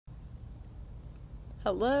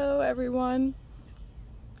Hello, everyone,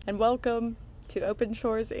 and welcome to Open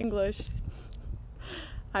Shores English.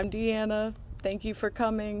 I'm Deanna. Thank you for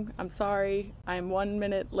coming. I'm sorry I'm 1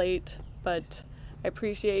 minute late, but I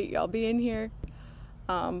appreciate y'all being here.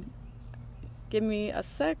 Give me a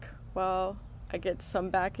sec while I get some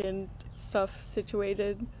back-end stuff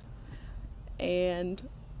situated. And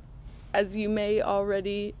as you may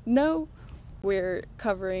already know, we're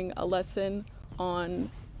covering a lesson on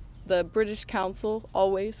the British Council.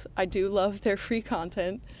 Always, I do love their free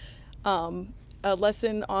content. A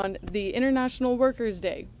lesson on the International Workers'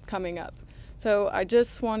 Day coming up. So I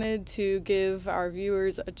just wanted to give our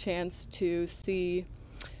viewers a chance to see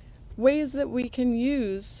ways that we can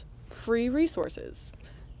use free resources.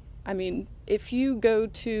 I mean, if you go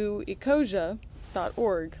to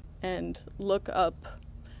ecosia.org and look up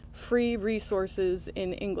free resources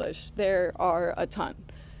in English, there are a ton.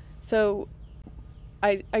 So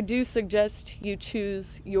I do suggest you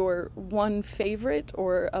choose your one favorite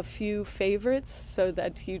or a few favorites so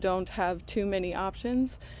that you don't have too many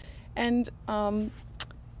options. And I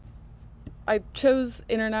chose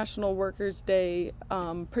International Workers' Day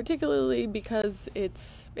particularly because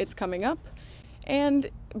it's coming up, and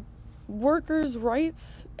workers'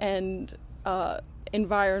 rights and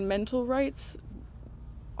environmental rights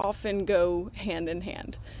often go hand in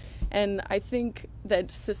hand. And I think that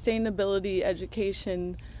sustainability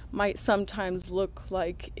education might sometimes look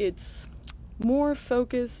like it's more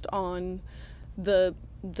focused on the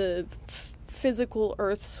physical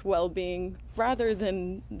Earth's well-being rather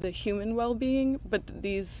than the human well-being, but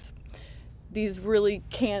these really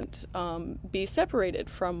can't be separated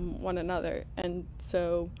from one another, and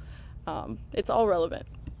so it's all relevant,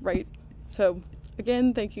 right? So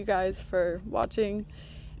again, thank you guys for watching.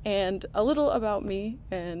 And a little about me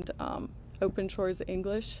and Open Shores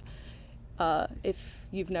English. If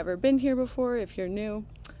you've never been here before, if you're new,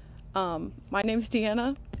 my name's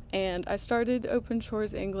Deanna, and I started Open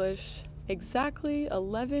Shores English exactly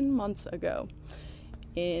 11 months ago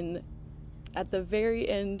at the very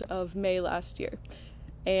end of May last year,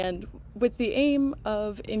 and with the aim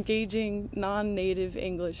of engaging non-native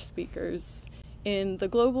English speakers in the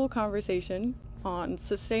global conversation on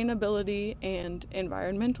sustainability and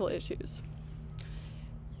environmental issues.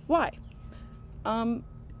 Why?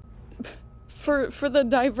 For the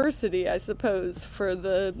diversity, I suppose, for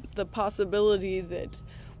the possibility that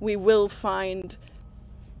we will find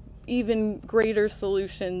even greater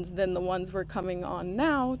solutions than the ones we're coming on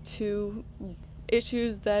now to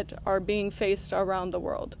issues that are being faced around the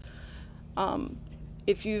world.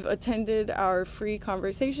 If you've attended our free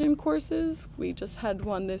conversation courses, we just had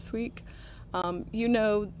one this week, you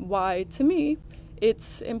know why, to me,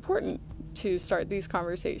 it's important to start these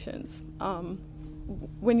conversations.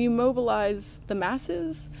 When you mobilize the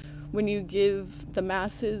masses, when you give the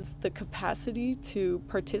masses the capacity to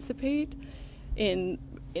participate in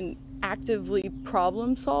actively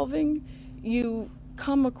problem solving, you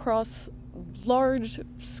come across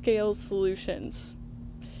large-scale solutions.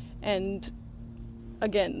 And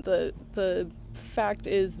again, the fact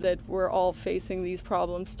is that we're all facing these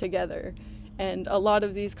problems together. And a lot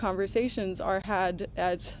of these conversations are had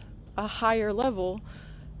at a higher level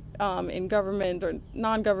in government or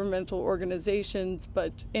non-governmental organizations,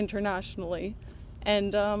 but internationally.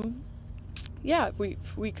 And yeah, we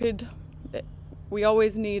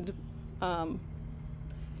always need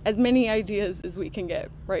as many ideas as we can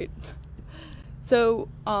get, right? So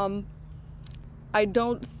I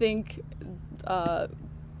don't think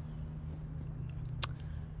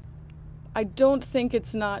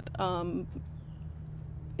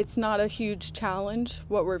it's not a huge challenge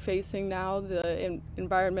what we're facing now, the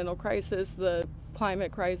environmental crisis, the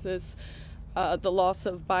climate crisis, the loss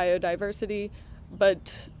of biodiversity,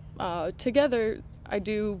 but together I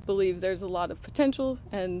do believe there's a lot of potential,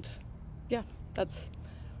 and yeah, that's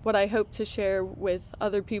what I hope to share with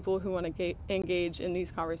other people who want to engage in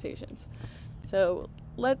these conversations. So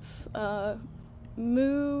let's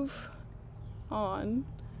move on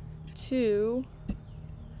to,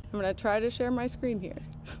 I'm going to try to share my screen here,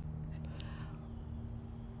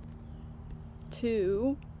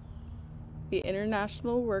 to the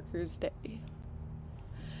International Workers' Day.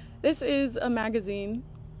 This is a magazine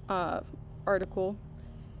article,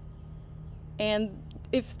 and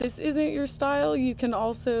if this isn't your style, you can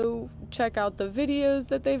also check out the videos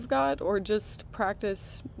that they've got or just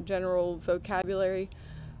practice general vocabulary.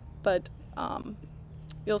 But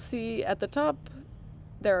you'll see at the top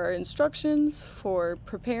there are instructions for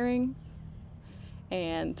preparing,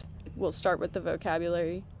 and we'll start with the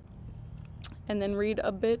vocabulary and then read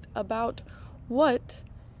a bit about what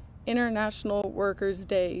International Workers'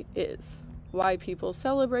 Day is. why people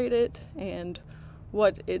celebrate it, and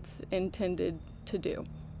what it's intended to do.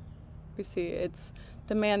 We see it's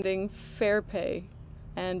demanding fair pay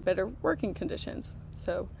and better working conditions.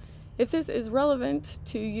 So if this is relevant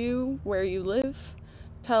to you where you live,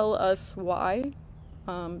 tell us why.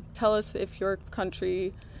 Tell us if your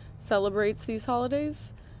country celebrates these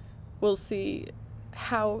holidays. We'll see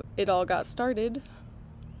how it all got started.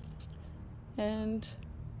 And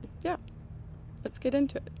yeah, let's get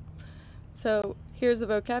into it. So here's the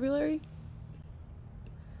vocabulary.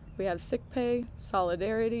 We have sick pay,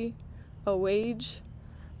 solidarity, a wage,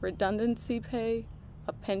 redundancy pay,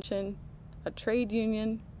 a pension, a trade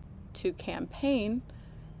union, to campaign,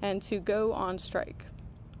 and to go on strike.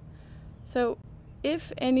 So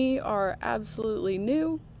if any are absolutely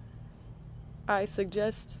new, I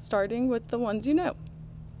suggest starting with the ones you know.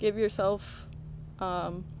 Give yourself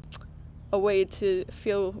a way to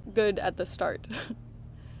feel good at the start.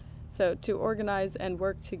 So to organize and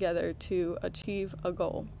work together to achieve a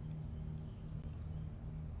goal.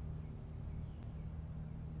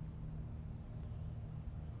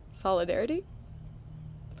 Solidarity.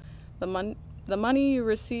 The money you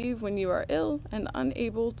receive when you are ill and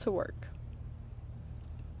unable to work.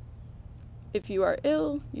 If you are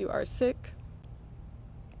ill, you are sick.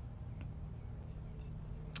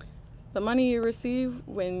 The money you receive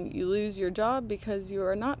when you lose your job because you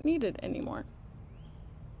are not needed anymore.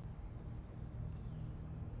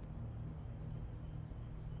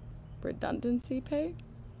 Redundancy pay.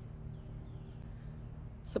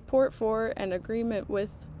 Support for and agreement with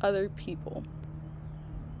other people.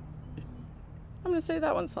 I'm going to say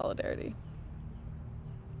that one's solidarity.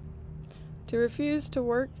 To refuse to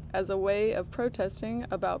work as a way of protesting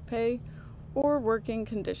about pay or working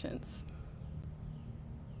conditions.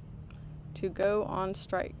 To go on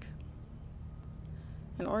strike.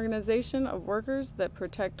 An organization of workers that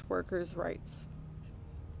protect workers' rights.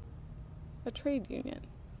 A trade union.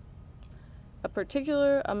 A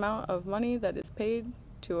particular amount of money that is paid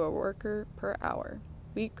to a worker per hour,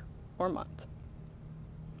 week, or month.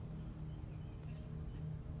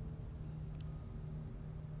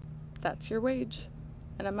 That's your wage,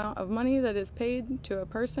 an amount of money that is paid to a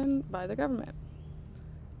person by the government.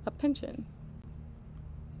 A pension.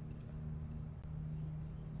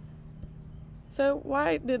 So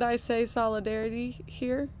why did I say solidarity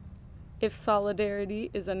here? If solidarity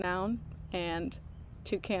is a noun and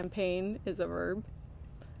to campaign is a verb?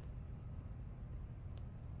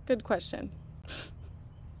 Good question.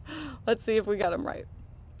 Let's see if we got them right.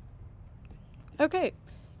 Okay,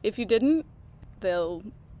 if you didn't, they'll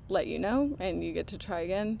let you know and you get to try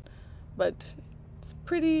again, but it's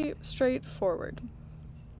pretty straightforward.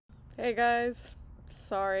 Hey guys,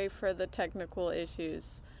 sorry for the technical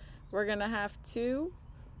issues. We're gonna have to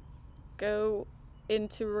go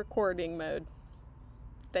into recording mode.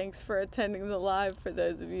 Thanks for attending the live for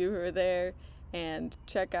those of you who are there, and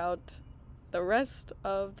check out the rest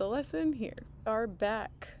of the lesson here. We are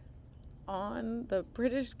back on the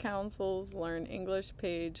British Council's Learn English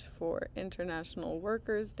page for International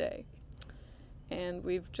Workers' Day. And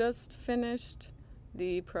we've just finished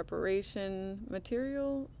the preparation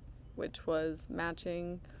material, which was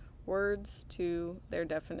matching words to their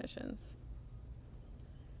definitions.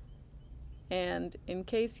 And in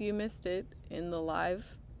case you missed it in the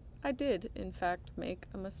live, I did, in fact, make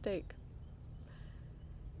a mistake.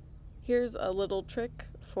 Here's a little trick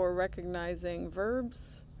for recognizing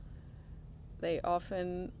verbs. They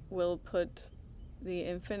often will put the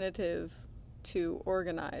infinitive to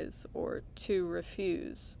organize or to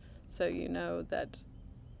refuse, so you know that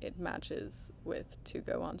it matches with to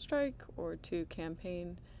go on strike or to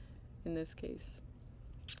campaign in this case.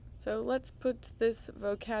 So let's put this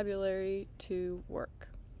vocabulary to work.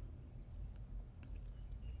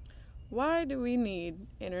 Why do we need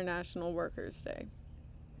International Workers' Day?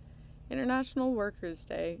 International Workers'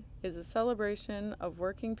 Day is a celebration of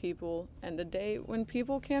working people and a day when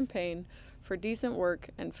people campaign for decent work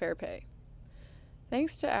and fair pay.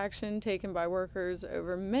 Thanks to action taken by workers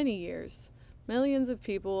over many years, millions of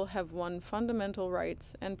people have won fundamental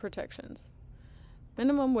rights and protections.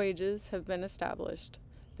 Minimum wages have been established,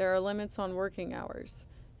 there are limits on working hours,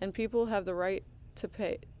 and people have the right to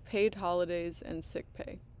paid holidays and sick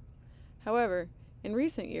pay. However, in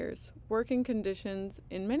recent years, working conditions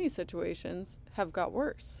in many situations have got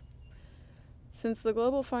worse. Since the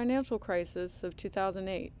global financial crisis of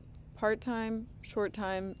 2008, part-time,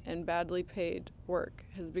 short-time, and badly paid work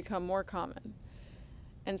has become more common,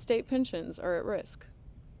 and state pensions are at risk.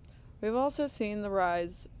 We've also seen the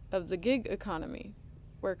rise of the gig economy,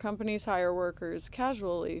 where companies hire workers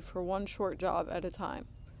casually for one short job at a time.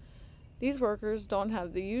 These workers don't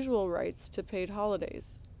have the usual rights to paid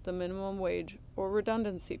holidays, the minimum wage, or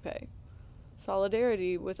redundancy pay.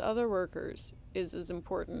 Solidarity with other workers is as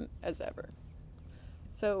important as ever.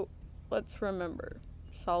 So let's remember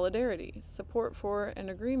solidarity, support for and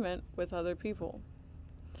agreement with other people.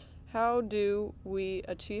 How do we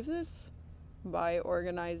achieve this? By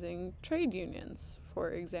organizing trade unions,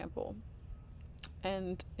 for example,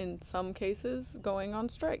 and in some cases going on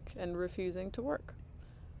strike and refusing to work.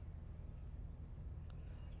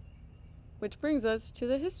 Which brings us to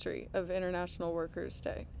the history of International Workers'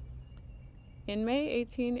 Day. In May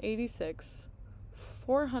 1886,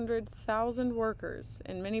 400,000 workers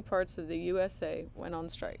in many parts of the USA went on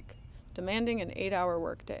strike, demanding an 8-hour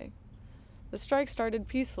workday. The strike started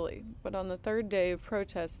peacefully, but on the third day of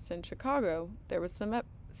protests in Chicago, there was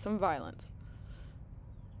some violence.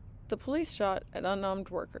 The police shot at unarmed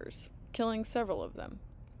workers, killing several of them.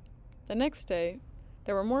 The next day,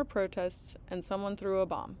 there were more protests and someone threw a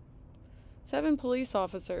bomb. 7 police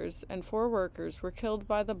officers and 4 workers were killed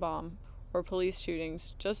by the bomb or police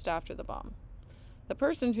shootings just after the bomb. The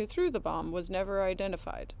person who threw the bomb was never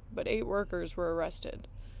identified, but 8 workers were arrested.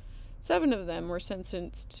 7 of them were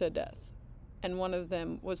sentenced to death, and 1 of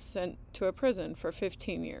them was sent to a prison for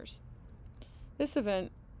 15 years. This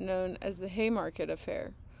event, known as the Haymarket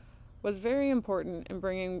Affair, was very important in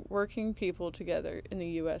bringing working people together in the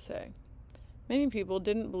USA. Many people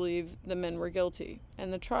didn't believe the men were guilty,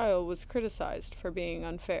 and the trial was criticized for being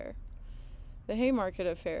unfair. The Haymarket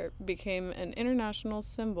Affair became an international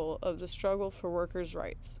symbol of the struggle for workers'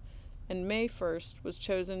 rights, and May 1st was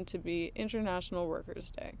chosen to be International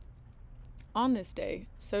Workers' Day. On this day,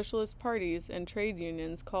 socialist parties and trade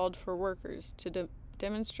unions called for workers to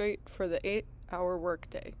demonstrate for the 8-hour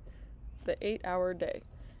workday, the 8-hour day,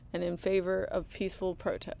 and in favor of peaceful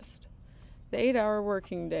protest. The 8-hour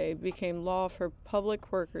working day became law for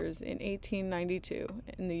public workers in 1892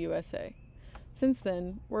 in the USA. Since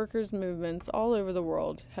then, workers' movements all over the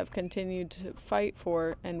world have continued to fight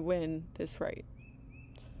for and win this right.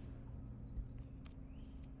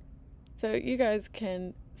 So you guys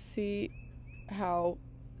can see how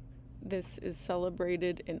this is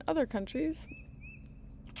celebrated in other countries,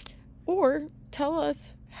 or tell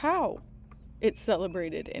us how it's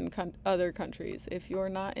celebrated in other countries. If you're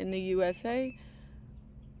not in the USA,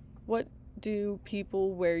 what do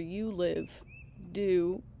people where you live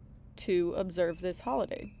do to observe this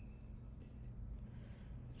holiday?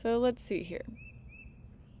 So let's see here.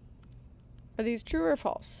 Are these true or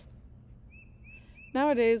false?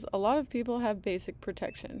 Nowadays, a lot of people have basic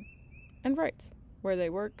protection and rights where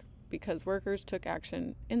they work because workers took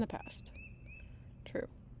action in the past. True.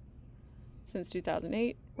 Since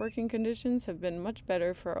 2008, working conditions have been much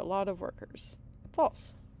better for a lot of workers.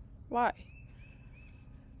 False. Why?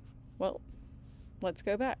 Well, let's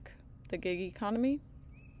go back. The gig economy,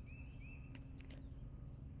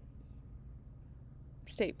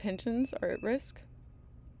 state pensions are at risk,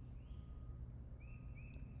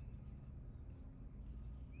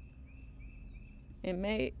 in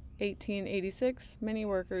May 1886, many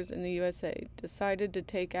workers in the USA decided to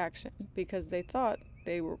take action because they thought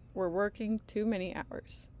they were working too many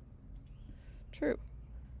hours. True.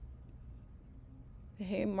 The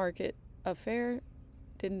Haymarket Affair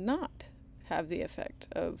did not have the effect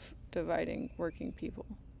of dividing working people.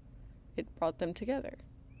 It brought them together.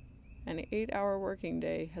 And an 8-hour working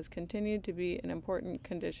day has continued to be an important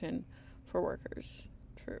condition for workers.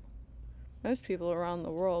 True. Most people around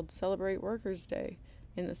the world celebrate Workers' Day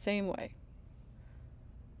in the same way.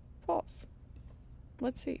 False.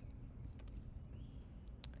 Let's see.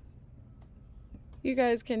 You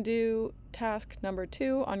guys can do task number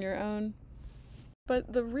 2 on your own.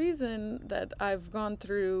 But the reason that I've gone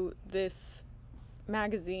through this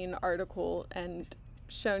magazine article and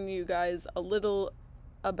shown you guys a little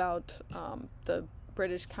about the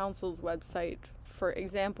British Council's website, for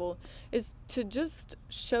example, is to just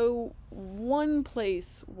show one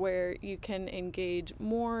place where you can engage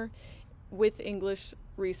more with English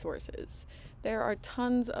resources. There are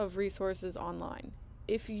tons of resources online.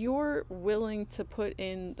 If you're willing to put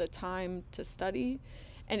in the time to study,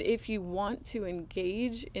 and if you want to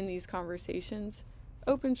engage in these conversations,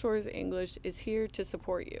 Open Shores English is here to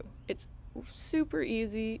support you. It's super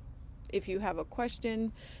easy. If you have a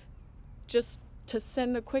question, just to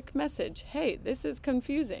send a quick message, hey, this is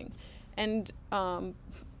confusing, and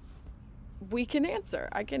we can answer.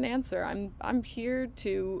 I can answer. I'm here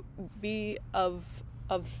to be of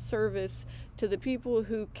service to the people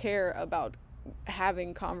who care about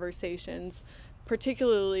having conversations,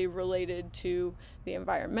 particularly related to the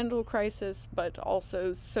environmental crisis, but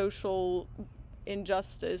also social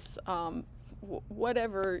injustice,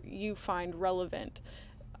 whatever you find relevant.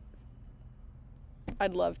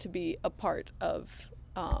 I'd love to be a part of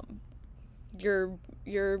your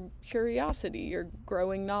curiosity, your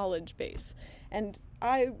growing knowledge base. And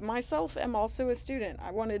I myself am also a student.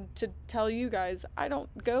 I wanted to tell you guys, I don't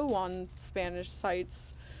go on Spanish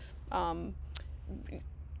sites,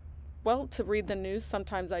 well, to read the news.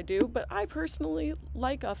 Sometimes I do, but I personally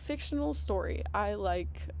like a fictional story. I like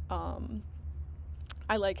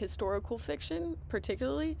historical fiction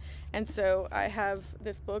particularly, and so I have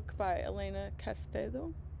this book by Elena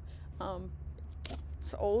Castedo.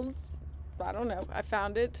 It's old, I don't know, I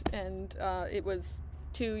found it, and it was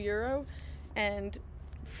 €2, and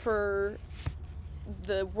for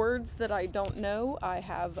the words that I don't know, I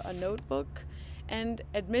have a notebook, and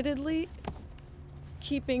admittedly,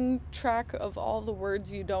 keeping track of all the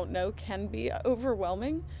words you don't know can be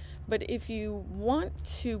overwhelming. But if you want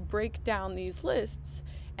to break down these lists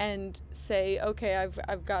and say, okay,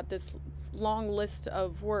 I've got this long list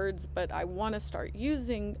of words, but I want to start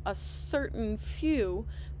using a certain few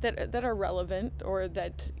that are relevant or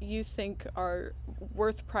that you think are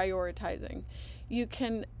worth prioritizing, you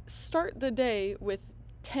can start the day with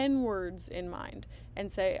 10 words in mind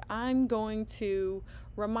and say, I'm going to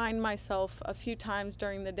remind myself a few times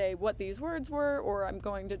during the day what these words were, or I'm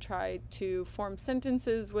going to try to form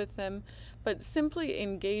sentences with them. But simply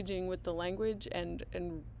engaging with the language and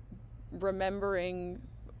remembering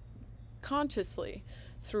consciously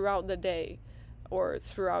throughout the day or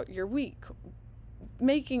throughout your week,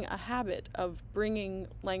 making a habit of bringing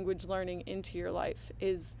language learning into your life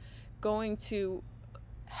is going to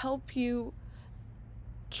help you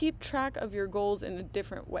keep track of your goals in a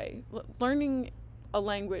different way. Learning a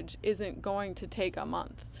language isn't going to take a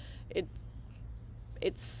month.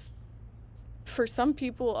 It's for some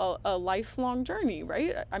people a lifelong journey,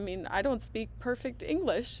 right? I mean, I don't speak perfect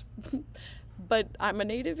English, but I'm a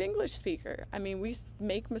native English speaker. I mean, we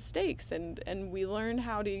make mistakes and we learn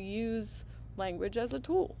how to use language as a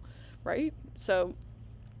tool, right? So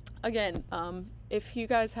again, if you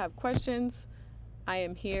guys have questions, I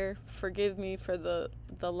am here. Forgive me for the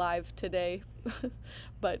live today,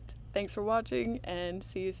 but thanks for watching and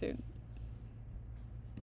see you soon.